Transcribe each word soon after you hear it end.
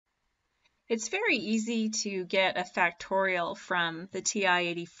It's very easy to get a factorial from the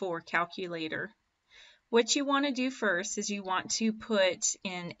TI-84 calculator. What you want to do first is you want to put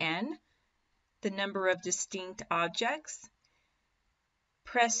in n, the number of distinct objects,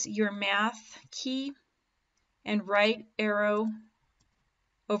 press your math key, and right arrow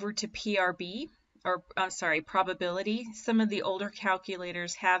over to PRB, or I'm sorry, probability. Some of the older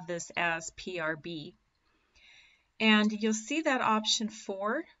calculators have this as PRB. And you'll see that option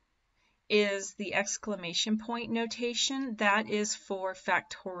 4 is the exclamation point notation. That is for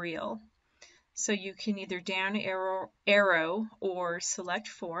factorial. So you can either down arrow or select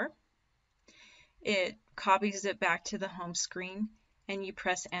 4. It copies it back to the home screen and you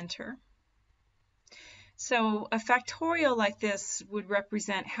press enter. So a factorial like this would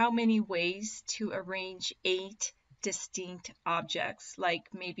represent how many ways to arrange 8 distinct objects,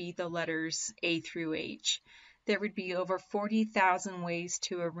 like maybe the letters A through H. There would be over 40,000 ways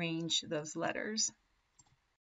to arrange those letters.